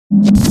Hey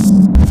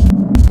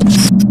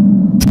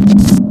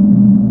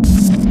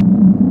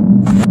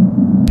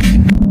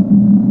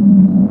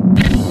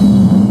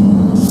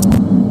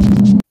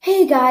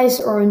guys,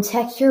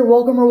 IrwinTech here.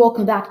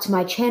 Welcome back to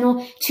my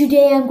channel.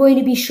 Today I'm going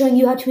to be showing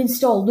you how to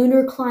install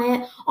Lunar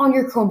Client on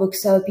your Chromebook,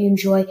 so I hope you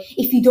enjoy.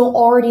 If you don't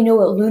already know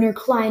what Lunar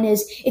Client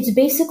is, it's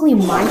basically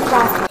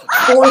Minecraft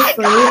for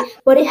free,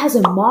 but it has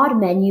a mod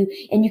menu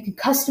and you can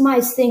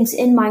customize things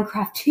in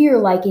Minecraft to your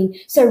liking,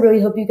 so I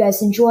really hope you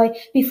guys enjoy.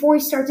 Before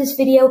we start this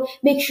video,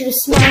 make sure to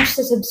smash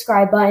the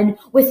subscribe button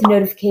with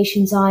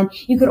notifications on.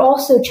 You could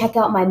also check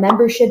out my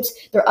memberships.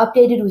 They're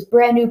updated with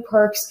brand new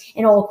perks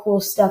and all cool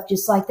stuff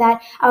just like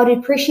that. I would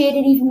appreciate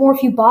it even more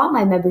if you bought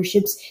my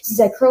memberships, since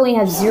I currently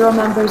have 0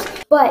 members,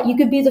 but you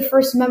could be the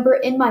first member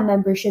in my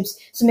memberships,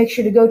 so make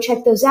sure to go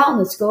check those out and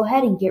let's go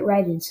ahead and get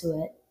right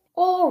into it.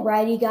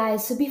 Alrighty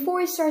guys, so before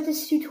we start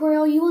this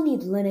tutorial, you will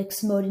need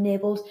Linux mode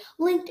enabled,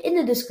 linked in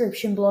the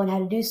description below on how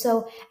to do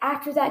so.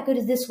 After that, go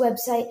to this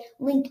website,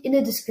 linked in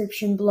the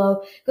description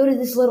below. Go to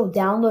this little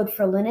download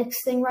for Linux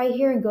thing right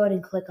here and go ahead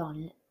and click on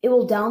it. It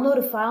will download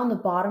a file in the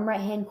bottom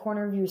right hand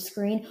corner of your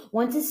screen.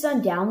 Once it's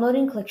done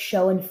downloading, click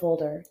Show in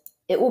Folder.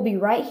 It will be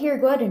right here.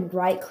 Go ahead and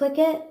right click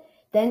it,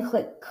 then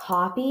click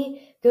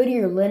Copy. Go to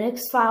your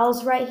Linux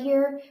files right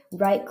here,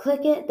 right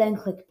click it, then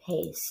click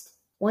Paste.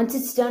 Once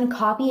it's done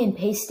copy and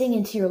pasting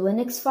into your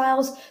Linux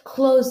files,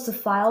 close the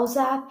Files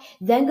app,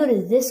 then go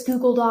to this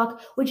Google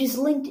Doc, which is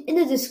linked in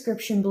the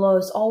description below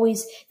as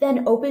always,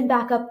 then open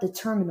back up the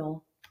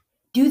terminal.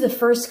 Do the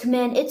first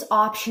command, it's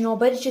optional,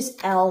 but it's just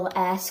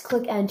ls,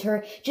 click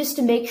enter, just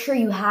to make sure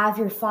you have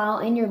your file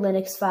in your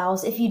Linux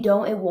files. If you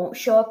don't, it won't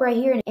show up right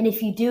here, and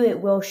if you do,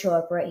 it will show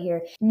up right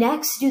here.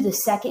 Next, do the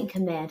second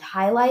command,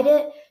 highlight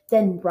it,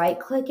 then right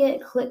click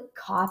it, click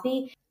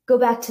copy, go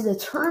back to the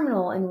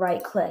terminal and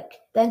right click,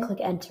 then click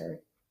enter.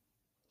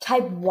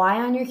 Type Y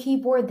on your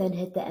keyboard, then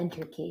hit the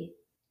enter key.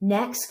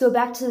 Next, go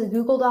back to the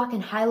Google Doc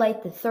and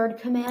highlight the third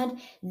command,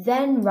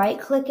 then right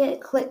click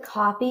it, click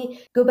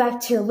copy, go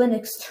back to your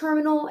Linux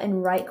terminal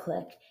and right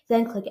click,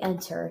 then click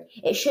enter.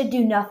 It should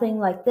do nothing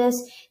like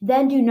this.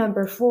 Then do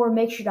number 4,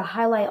 make sure to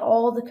highlight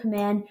all the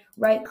command,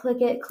 right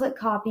click it, click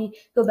copy,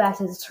 go back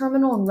to the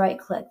terminal and right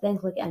click, then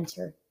click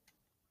enter.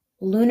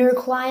 Lunar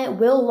Client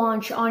will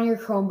launch on your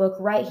Chromebook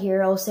right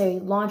here. It'll say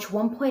launch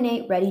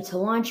 1.8 ready to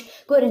launch.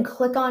 Go ahead and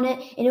click on it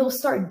and it will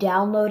start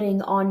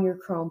downloading on your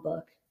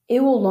Chromebook.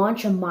 It will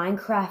launch a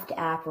Minecraft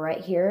app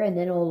right here and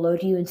then it will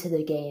load you into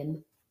the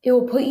game. It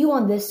will put you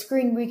on this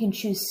screen where you can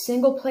choose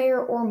single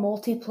player or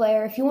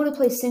multiplayer. If you want to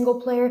play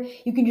single player,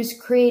 you can just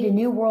create a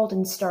new world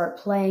and start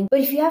playing. But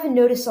if you haven't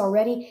noticed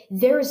already,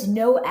 there is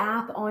no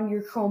app on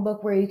your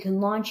Chromebook where you can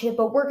launch it,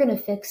 but we're going to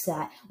fix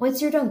that.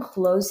 Once you're done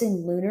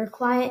closing Lunar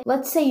Client,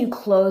 let's say you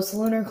close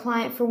Lunar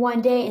Client for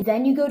one day and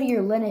then you go to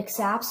your Linux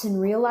apps and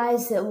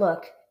realize that,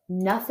 look,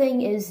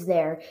 nothing is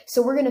there.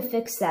 So we're going to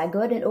fix that. Go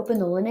ahead and open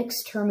the Linux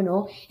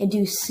terminal and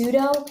do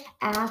sudo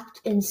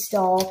apt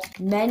install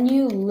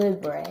menu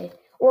libre,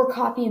 or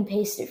copy and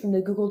paste it from the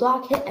Google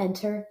Doc, hit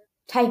enter.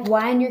 Type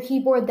Y on your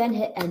keyboard, then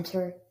hit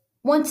enter.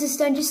 Once it's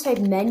done, just type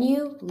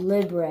menu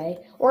libre,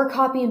 or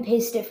copy and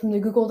paste it from the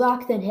Google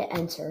Doc, then hit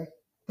enter.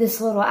 This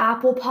little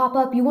app will pop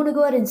up. You want to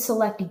go ahead and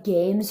select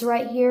games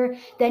right here.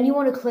 Then you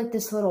want to click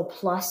this little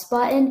plus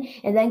button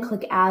and then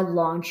click add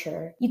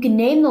launcher. You can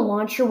name the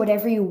launcher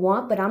whatever you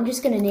want, but I'm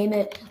just going to name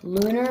it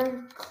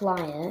Lunar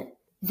Client.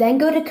 Then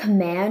go to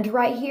command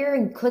right here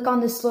and click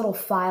on this little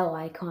file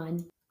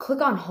icon. Click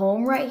on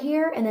home right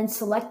here and then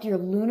select your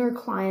Lunar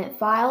Client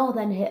file,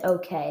 then hit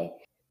OK.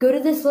 Go to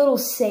this little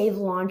save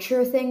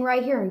launcher thing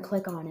right here and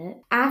click on it.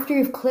 After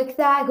you've clicked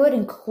that, go ahead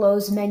and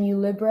close menu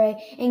libre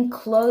and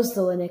close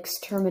the Linux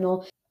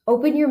terminal.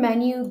 Open your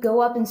menu,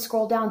 go up and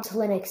scroll down to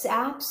Linux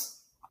apps,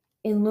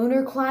 and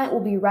Lunar Client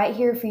will be right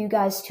here for you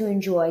guys to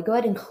enjoy. Go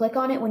ahead and click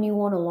on it when you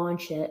want to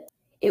launch it.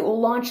 It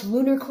will launch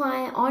Lunar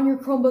Client on your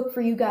Chromebook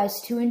for you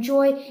guys to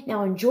enjoy.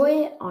 Now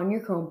enjoy it on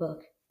your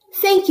Chromebook.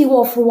 Thank you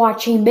all for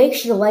watching. Make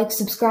sure to like,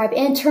 subscribe,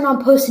 and turn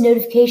on post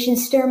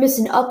notifications to never miss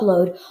an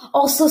upload.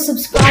 Also,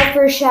 subscribe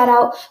for a shout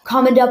out.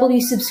 Comment W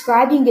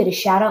subscribe, you can get a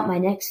shout out in my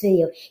next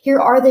video. Here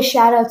are the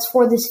shout outs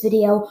for this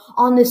video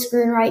on the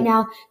screen right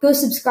now. Go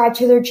subscribe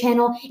to their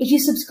channel. If you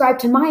subscribe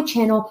to my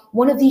channel,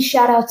 one of these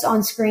shout outs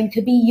on screen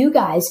could be you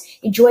guys.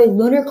 Enjoy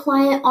Lunar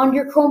Client on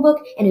your Chromebook,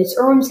 and it's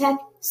IrwinTech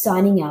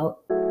signing out.